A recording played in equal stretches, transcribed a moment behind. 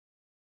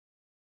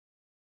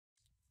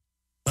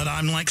but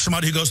I'm like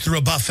somebody who goes through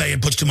a buffet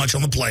and puts too much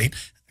on the plate.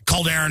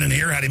 Called Aaron in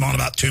here, had him on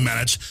about 2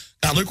 minutes.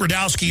 Got Luke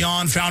Rudkowski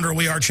on, founder of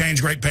We Are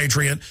Change, great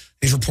patriot.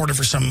 He's reported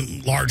for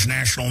some large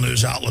national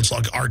news outlets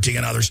like RT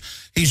and others.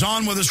 He's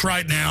on with us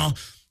right now.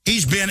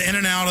 He's been in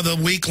and out of the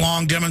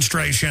week-long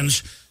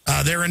demonstrations.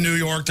 There in New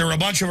York. There were a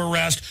bunch of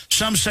arrests.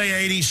 Some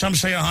say 80, some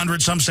say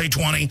 100, some say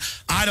 20.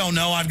 I don't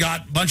know. I've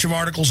got a bunch of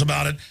articles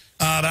about it.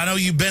 But I know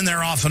you've been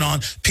there off and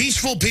on.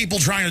 Peaceful people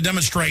trying to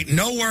demonstrate.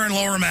 Nowhere in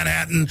Lower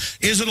Manhattan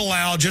is it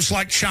allowed, just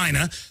like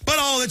China. But,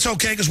 oh, it's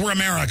okay because we're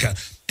America.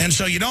 And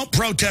so you don't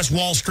protest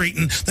Wall Street.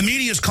 And the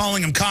media is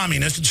calling them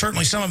communists, and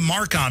certainly some of them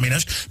are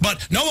communists.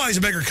 But nobody's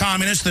a bigger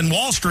communist than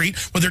Wall Street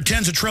with their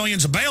tens of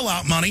trillions of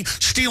bailout money,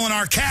 stealing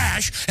our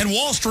cash, and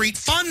Wall Street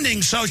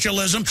funding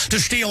socialism to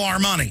steal our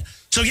money.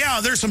 So,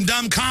 yeah, there's some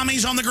dumb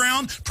commies on the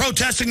ground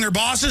protesting their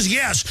bosses,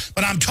 yes.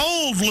 But I'm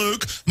told,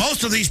 Luke,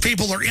 most of these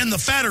people are in the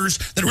fetters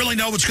that really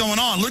know what's going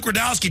on. Luke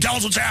Rudkowski, tell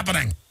us what's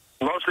happening.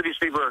 Most of these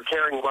people are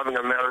caring, loving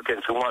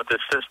Americans who want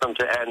this system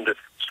to end,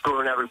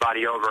 screwing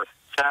everybody over.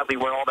 Sadly,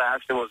 when all the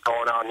action was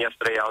going on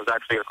yesterday, I was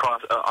actually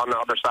across on the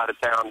other side of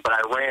town, but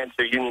I ran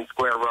to Union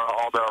Square where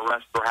all the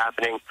arrests were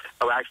happening.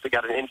 I actually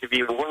got an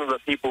interview with one of the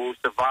people who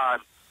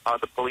survived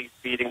the police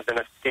beatings and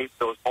escaped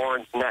those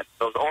orange nets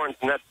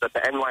that the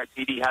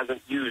NYPD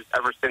hasn't used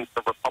ever since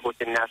the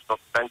Republican National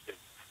Convention.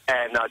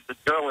 And the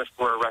journalists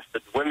were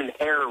arrested. Women's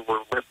hair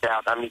were ripped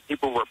out. I mean,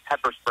 people were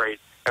pepper sprayed.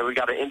 And we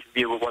got an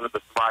interview with one of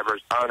the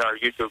survivors on our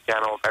YouTube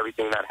channel of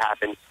everything that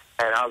happened.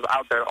 And I was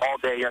out there all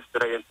day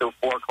yesterday until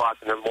 4 o'clock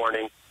in the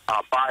morning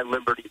by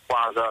Liberty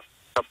Plaza.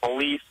 The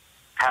police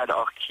had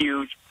a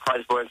huge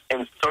presence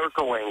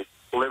encircling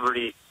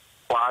Liberty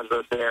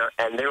Plaza there,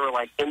 and they were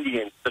like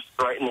Indians, just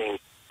threatening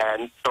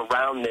and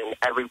surrounding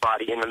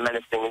everybody in a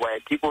menacing way.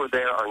 People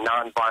there are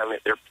nonviolent,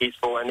 they're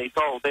peaceful, and they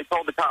told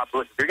the cops,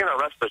 look, if you're going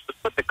to arrest us,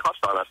 just put the cuffs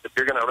on us. If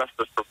you're going to arrest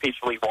us for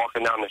peacefully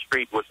walking down the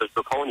street, which is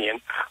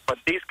draconian. But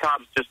these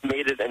cops just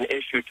made it an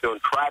issue to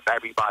entrap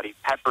everybody,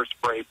 pepper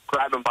spray,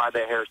 grab them by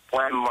their hair,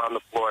 slam them on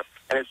the floor,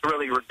 and it's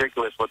really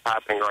ridiculous what's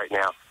happening right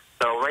now.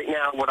 So right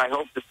now, what I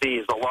hope to see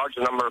is a large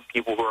number of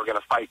people who are going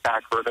to fight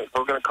back, who are going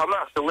to come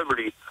out to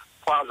Liberty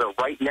Plaza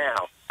right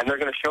now, and they're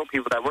going to show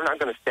people that we're not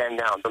going to stand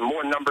down. The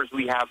more numbers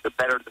we have, the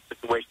better the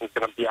situation is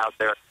going to be out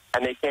there,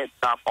 and they can't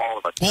stop all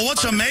of us. Well,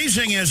 what's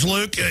amazing is,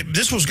 Luke,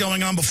 this was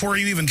going on before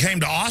you even came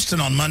to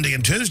Austin on Monday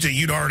and Tuesday.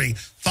 You'd already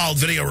followed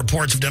video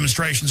reports of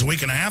demonstrations a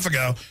week and a half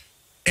ago,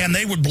 and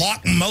they would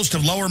block most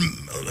of lower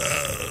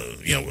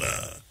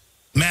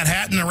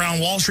Manhattan around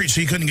Wall Street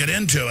so you couldn't get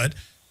into it.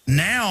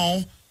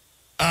 Now,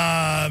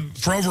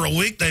 for over a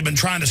week, they've been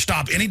trying to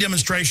stop any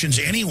demonstrations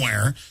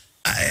anywhere.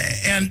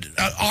 And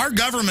our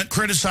government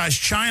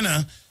criticized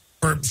China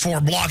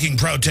for blocking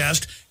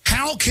protest.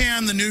 How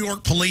can the New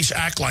York police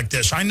act like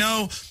this? I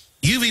know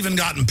you've even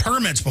gotten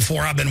permits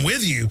before. I've been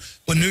with you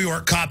when New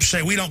York cops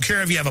say, we don't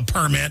care if you have a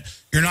permit,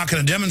 you're not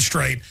going to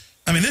demonstrate.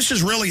 I mean, this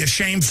is really a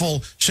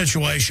shameful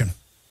situation.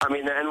 I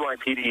mean, the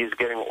NYPD is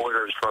getting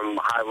orders from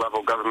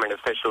high-level government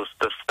officials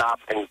to stop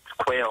and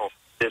quail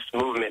this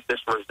movement, this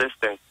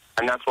resistance.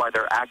 And that's why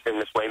they're acting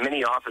this way.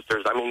 Many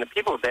officers, I mean, the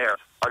people there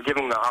are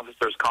giving the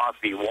officers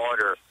coffee,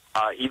 water,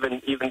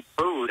 even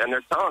food, and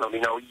they're telling them,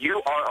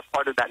 you are a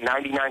part of that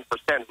 99%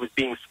 who's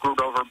being screwed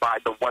over by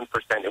the 1%,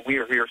 and we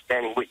are here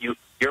standing with you.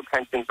 Your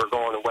pensions are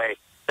going away.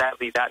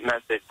 Sadly, that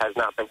message has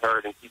not been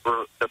heard, and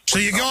people. So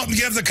you go up and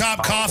give the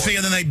cop coffee,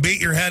 and then they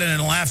beat your head in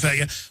and laugh at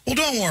you. Well,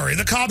 don't worry.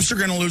 The cops are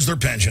going to lose their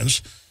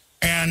pensions,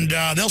 and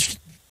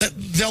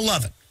they'll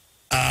love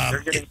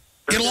it.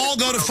 It'll all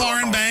go to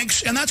foreign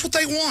banks, and that's what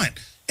they want.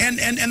 And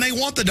they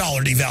want the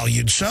dollar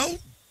devalued, so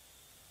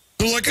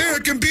they're like, hey, I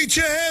can beat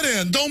your head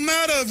in. Don't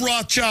matter if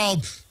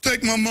Rothschild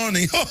take my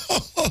money.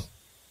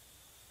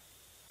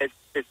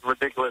 It's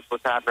ridiculous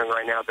what's happening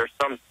right now. There's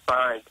some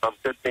signs of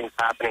good things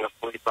happening of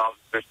police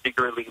officers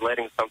secretly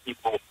letting some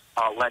people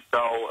let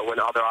go when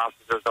other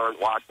officers aren't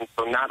watching.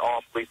 So not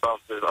all police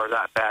officers are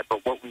that bad,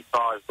 but what we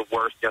saw is the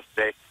worst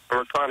yesterday. And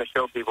we're trying to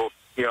show people,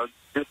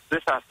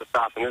 this has to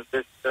stop, and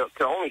this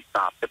can only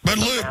stop. But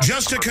Luke,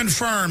 just to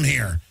confirm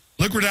here,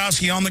 Luke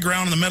Rudkowski on the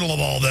ground in the middle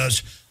of all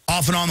this,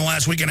 off and on the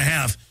last week and a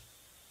half.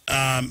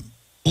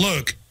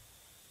 Luke,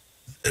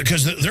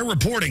 because they're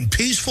reporting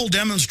peaceful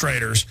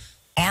demonstrators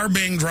are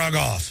being drug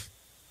off.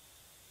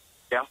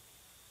 Yeah.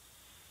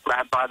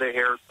 Grabbed by their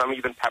hair, some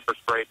even pepper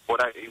sprayed.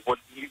 What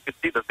you could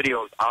see the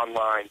videos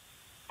online.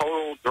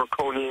 Total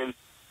draconian,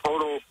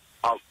 total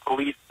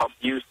police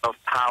abuse of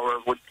power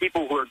with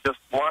people who are just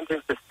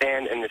wanting to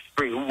stand in the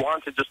street, who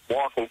want to just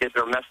walk and get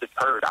their message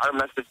heard. Our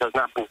message has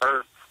not been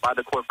heard by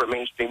the corporate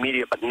mainstream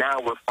media, but now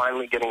we're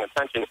finally getting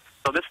attention.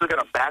 So this is going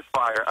to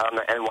backfire on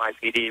the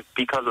NYPD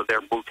because of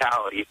their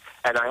brutality,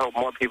 and I hope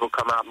more people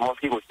come out, more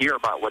people hear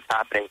about what's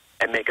happening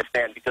and make a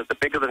stand, because the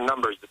bigger the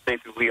numbers, the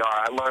safer we are.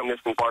 I learned this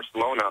in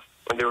Barcelona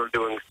when they were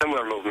doing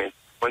similar movements.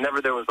 Whenever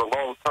there was a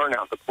low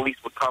turnout, the police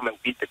would come and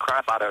beat the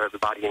crap out of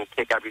everybody and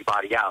kick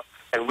everybody out.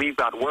 And we've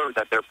got word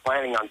that they're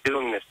planning on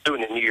doing this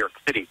soon in New York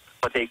City,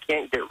 but they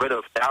can't get rid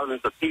of thousands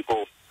of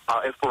people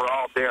if we're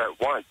all there at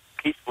once.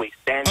 peacefully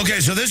standing. Okay,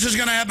 so this is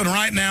going to happen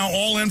right now.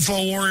 All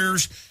info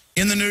warriors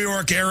in the New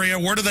York area.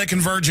 Where do they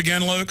converge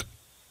again, Luke?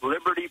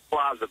 Liberty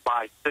Plaza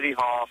by City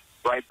Hall,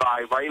 right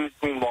in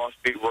between Wall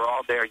Street. We're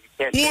all there. You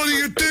can't. What do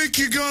you think?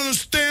 You're going to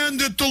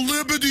stand at the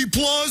Liberty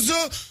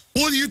Plaza?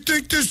 What do you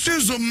think this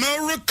is,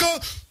 America?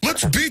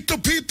 Let's beat the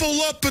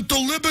people up at the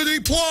Liberty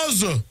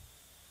Plaza.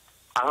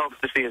 I hope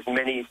to see as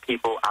many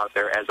people out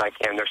there as I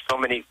can. There's so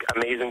many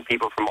amazing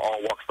people from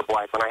all walks of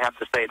life. And I have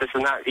to say, this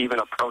is not even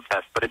a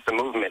protest, but it's a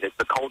movement. It's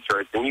a culture.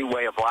 It's a new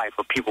way of life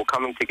of people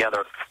coming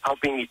together,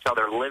 helping each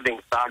other, living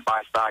side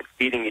by side,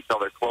 feeding each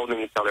other,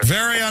 clothing each other.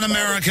 Very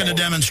un-American to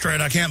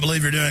demonstrate. I can't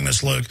believe you're doing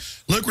this, Luke.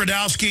 Luke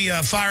Rudkowski,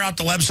 fire out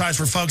the websites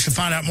for folks to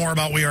find out more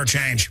about We Are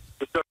Change.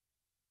 Just go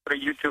to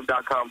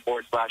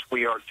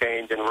youtube.com/We Are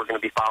Change, and we're going to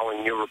be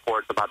following new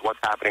reports about what's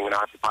happening in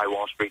Occupy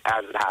Wall Street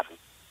as it happens.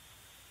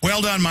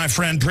 Well done, my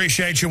friend.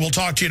 Appreciate you. We'll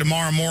talk to you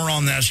tomorrow more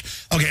on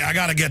this. Okay, I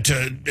got to get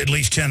to at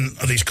least 10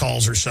 of these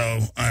calls or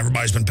so.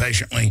 Everybody's been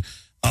patiently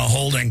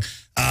holding.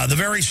 The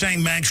very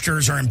same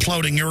banksters are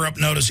imploding Europe.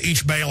 Notice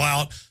each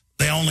bailout,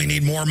 they only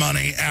need more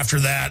money. After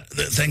that,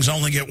 things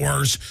only get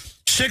worse.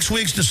 6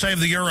 weeks to save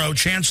the euro.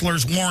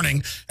 Chancellor's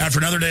warning after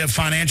another day of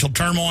financial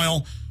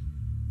turmoil.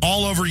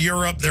 All over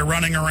Europe, they're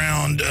running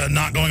around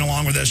not going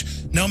along with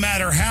this. No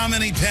matter how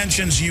many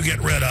pensions you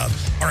get rid of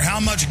or how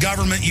much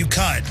government you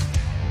cut,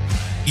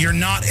 you're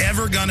not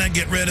ever going to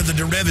get rid of the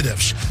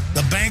derivatives.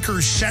 The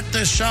bankers set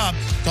this up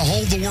to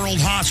hold the world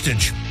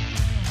hostage.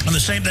 And the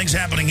same thing's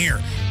happening here.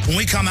 When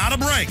we come out of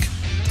break,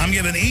 I'm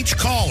giving each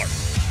caller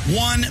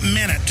 1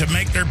 minute to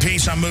make their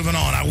piece. I'm moving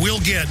on. I will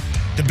get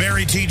to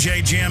Barry,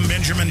 TJ, Jim,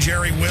 Benjamin,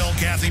 Jerry, Will,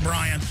 Kathy,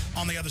 Brian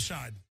on the other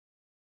side.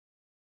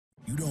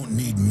 You don't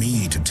need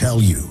me to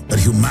tell you that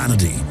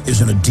humanity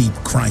is in a deep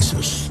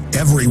crisis.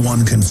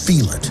 Everyone can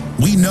feel it.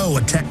 We know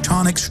a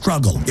tectonic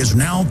struggle is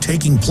now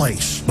taking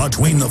place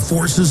between the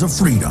forces of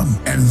freedom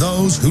and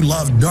those who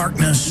love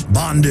darkness,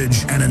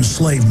 bondage, and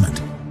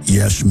enslavement.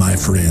 Yes, my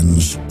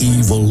friends,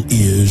 evil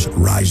is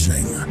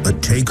rising.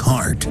 But take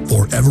heart.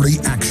 For every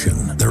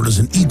action, there is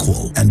an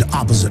equal and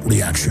opposite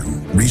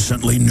reaction.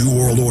 Recently, New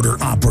World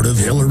Order operative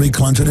Hillary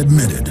Clinton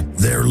admitted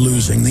they're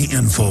losing the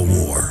info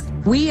war.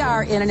 We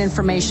are in an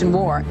information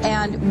war,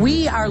 and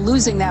we are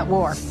losing that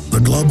war. The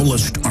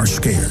globalists are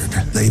scared.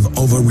 They've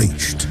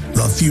overreached.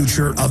 The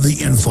future of the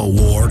info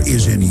war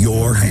is in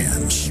your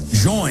hands.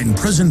 Join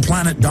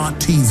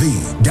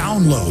prisonplanet.tv.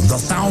 Download the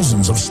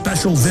thousands of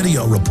special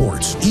video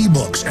reports,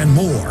 ebooks, and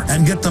more,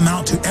 and get them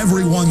out to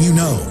everyone you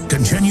know.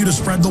 Continue to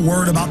spread the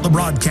word about the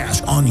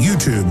broadcast on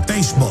YouTube,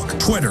 Facebook,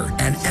 Twitter,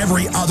 and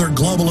every other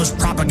globalist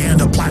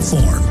propaganda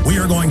platform. We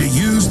are going to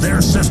use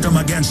their system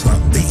against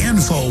them. The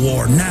info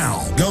war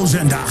now goes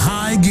into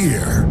high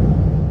gear.